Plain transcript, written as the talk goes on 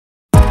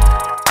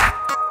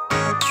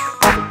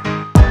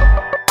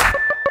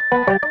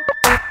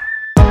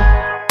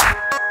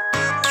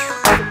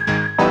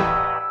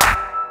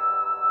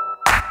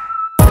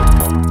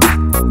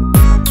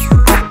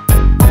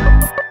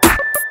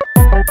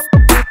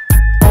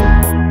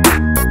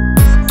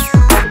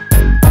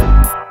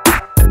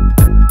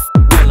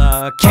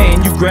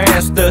Can you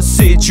grasp the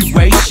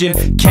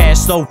situation? Cash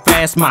so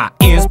fast, my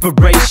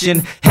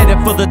inspiration. Headed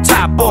for the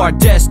top, our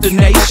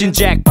destination.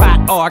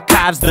 Jackpot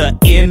archives, the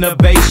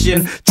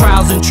innovation.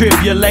 Trials and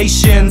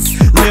tribulations.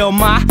 Lil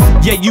Ma,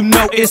 yeah, you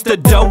know it's the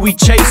dough we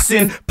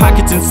chasing.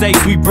 Pockets and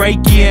safes we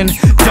break in.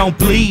 Don't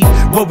bleed,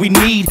 what we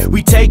need,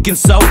 we taking.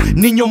 So,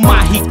 niño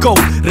mágico,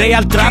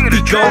 real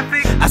tráfico.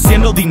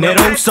 Haciendo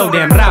dinero so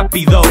damn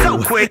rápido.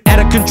 Out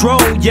of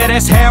control, yeah,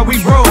 that's how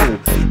we roll.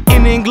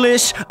 In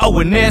English, oh,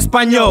 in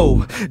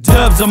Espanol.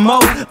 Dubs are mo,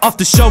 off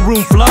the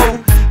showroom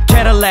flow.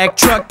 Cadillac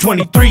truck,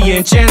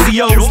 23-inch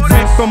Anzios.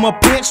 Went from a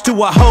pinch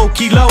to a whole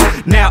kilo.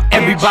 Now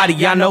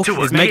everybody I know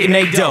is making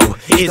they dough.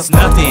 It's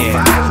nothing,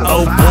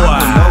 oh boy.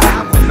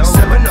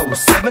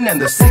 707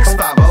 and the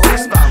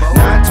 650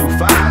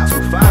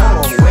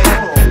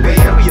 925 Bay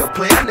Area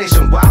player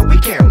nationwide, we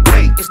can't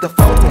wait. It's the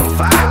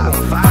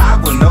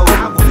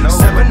 415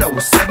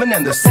 707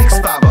 and the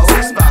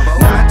 650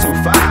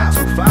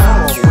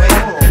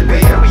 925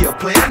 Bay Area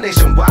player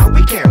nationwide,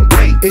 we can't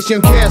wait. It's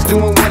Young Cass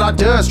doing what I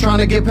does, trying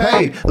to get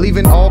paid.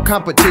 Leaving all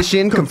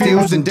competition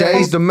confused and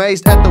dazed,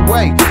 amazed at the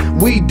way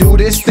we do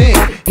this thing.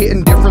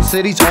 Hitting different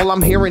cities, all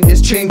I'm hearing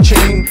is ching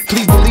ching.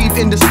 Please believe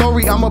in the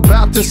story I'm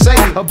about to say,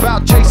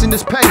 about chasing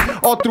this pay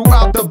all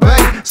throughout the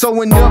bay.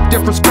 Sewing up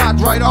different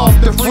spots right off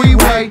the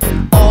freeway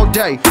all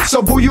day.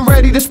 So boo, you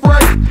ready to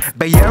spray?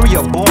 Bay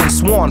Area born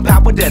sworn,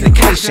 power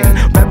dedication.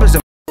 Represent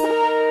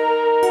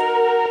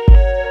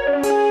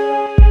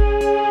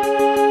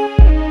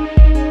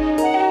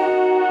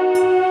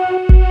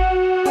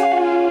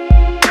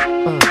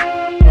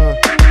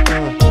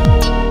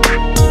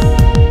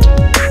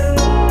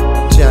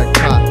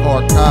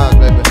archives,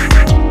 baby.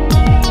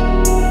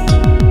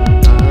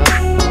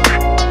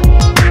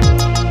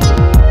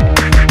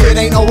 It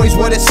ain't always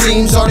what it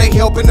seems. Are they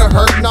helping or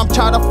hurting? I'm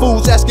tired of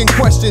fools asking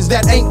questions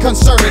that ain't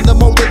concerning the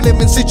more they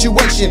living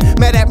situation.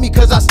 Mad at me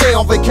cause I stay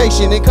on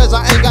vacation and cause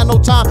I ain't got no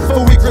time for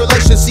weak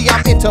relations. See,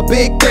 I'm into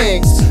big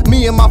things.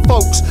 Me and my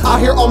folks out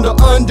here on the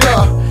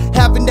under.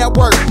 Having that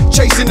work,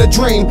 chasing a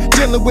dream,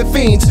 dealing with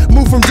fiends.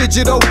 Move from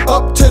digital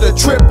up to the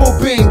triple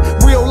beam.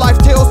 Real life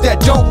tales that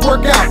don't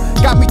work out.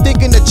 Got me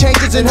thinking of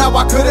changes and how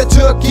I could've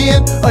took in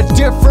a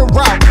different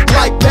route.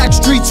 Like back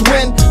streets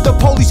when the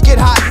police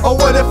get hot. Or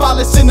what if I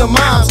listen to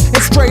moms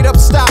and straight up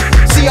stop?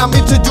 See, I'm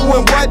into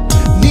doing what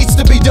needs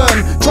to be done.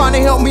 Trying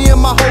to help me and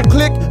my whole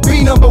clique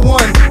be number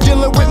one.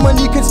 Dealing with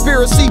money,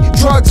 conspiracy,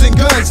 drugs and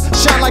guns.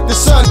 Shine like the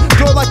sun,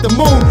 glow like the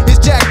moon. It's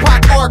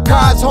Jackpot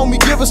Archives, homie,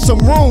 give us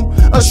some room.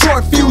 A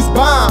short fuse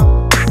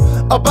bomb,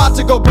 about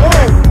to go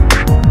boom.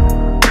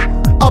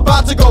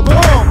 About to go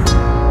boom.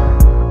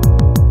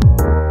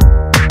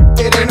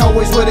 It ain't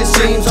always what it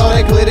seems, all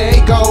that glitter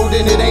ain't gold.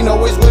 And it ain't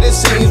always what it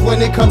seems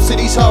when it comes to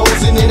these hoes.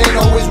 And it ain't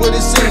always what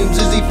it seems,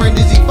 is he friend,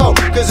 is he foe?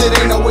 Cause it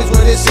ain't always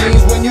what it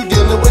seems when you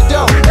dealing with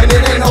dough. And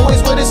it ain't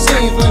always what it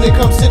seems when it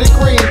comes to the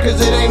cream. Cause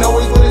it ain't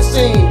always what it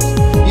seems,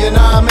 you know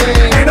what I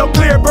mean? ain't no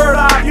clear bird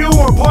eye view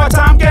or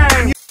part-time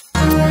game.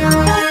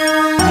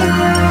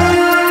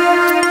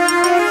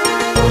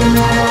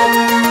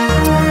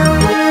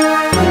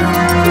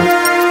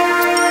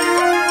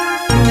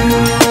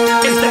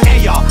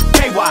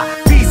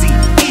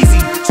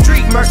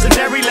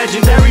 Mercenary,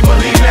 legendary,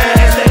 believe me.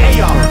 It's the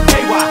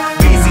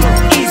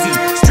arkyvz, easy.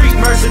 Street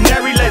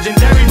mercenary,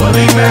 legendary,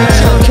 believe me.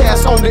 Young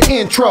Cass on the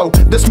intro,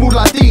 the smooth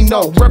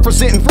Latino,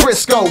 representing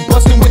Frisco,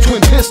 busting with twin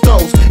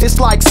pistols. It's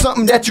like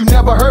something that you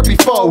never heard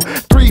before.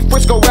 3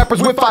 Frisco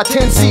rappers with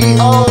 510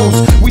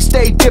 CEOs. We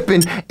stay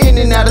dipping in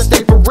and out of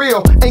state for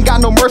real. Ain't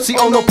got no mercy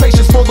on no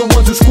patience for the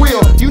ones who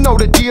squeal. You know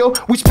the deal.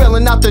 We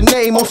spelling out the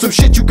name on some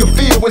shit you can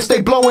feel when stay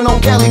blowing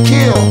on Cali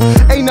Kill.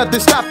 Ain't nothing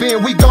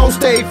stopping. We gon'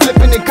 stay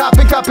flipping and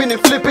copping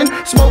and flipping,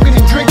 smoking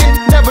and drinking.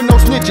 Never no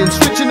snitching,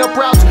 switching up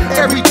routes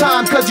every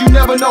time. Cause you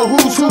never know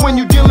who's who when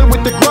you dealing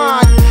with the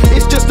grind.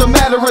 It's just a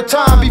matter of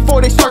time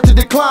before they start to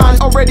decline.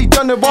 Already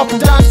done the walk from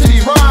dimes to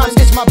these rhymes.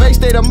 It's my base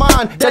state of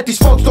mind that these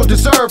folks don't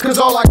deserve. Cause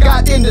all I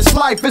got in this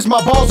life is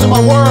my balls and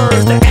my words.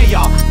 It's the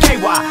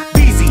arkyvz,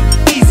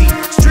 easy.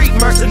 Street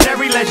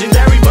mercenary,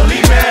 legendary,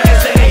 believe me.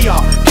 It's the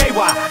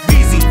arkyvz,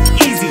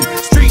 easy.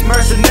 Street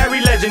mercenary,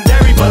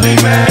 legendary,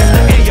 believe me. It's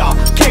the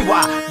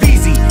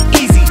arkyvz,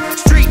 easy.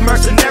 Street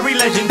mercenary,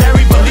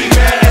 legendary, believe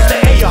me. It's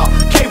the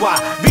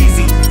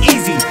arkyvz,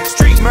 easy.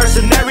 Street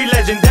mercenary,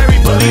 legendary,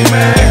 believe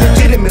me.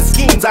 Legitimate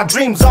schemes, our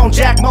dreams on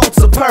Jack mode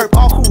superb.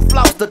 On who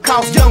flouts the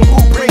cause, young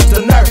who brings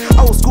the nerve.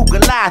 Old school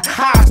collide,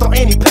 highest on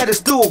any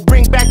pedestal.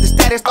 Bring back the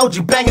status,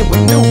 OG banging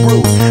with new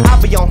rules. I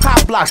be on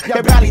hot blocks,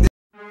 they rally.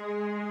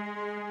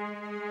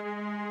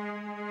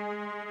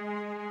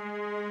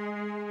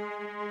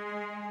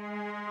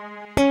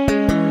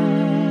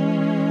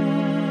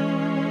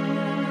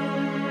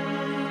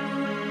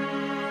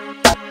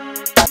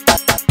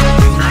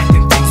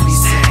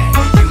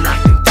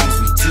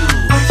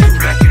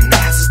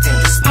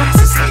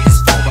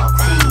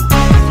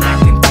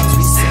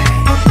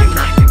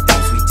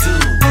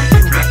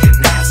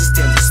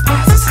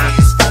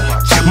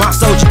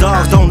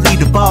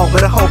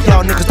 But I hope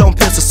y'all niggas don't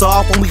piss us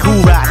off when we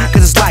hoorah,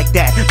 cause it's like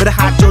that. Better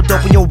hide your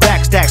dope in your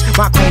back stacks.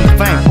 My claim to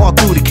fame, all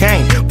through the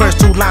cane. First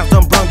two lines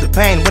done brung the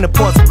pain. When it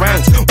pours it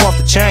rains, off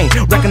the chain.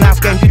 Recognize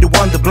game, be the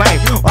one to blame.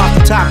 Off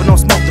the top and don't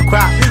smoke the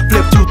crop.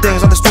 Flip two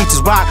things on the streets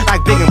is rock,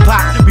 like Big and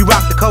Pop. We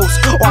rock the coast.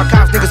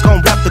 Archives niggas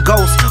gon' rep the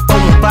ghost.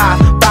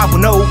 415,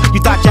 510.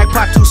 You thought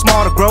jackpot too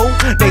small to grow?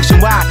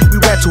 Nationwide, we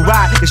ready to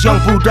ride. It's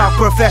young Bulldog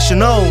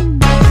professional.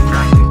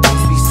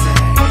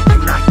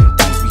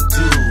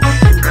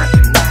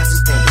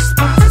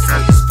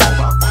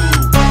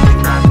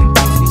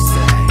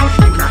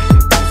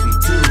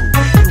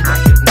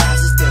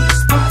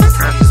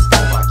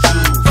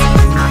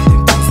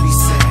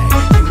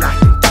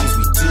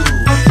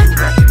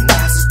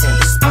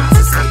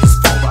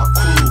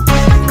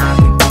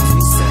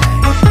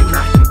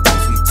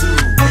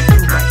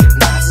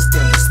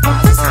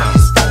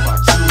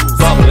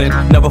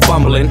 Never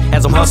fumbling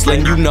as I'm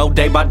hustling, you know,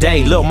 day by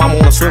day. Lil' mama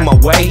wanna swim my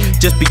way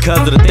just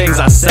because of the things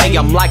I say.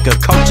 I'm like a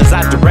coach as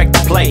I direct the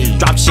play.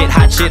 Drop shit,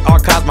 hot shit,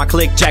 archives my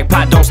click,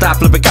 jackpot, don't stop,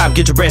 flip a cop,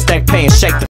 get your bread stack, pay and shake the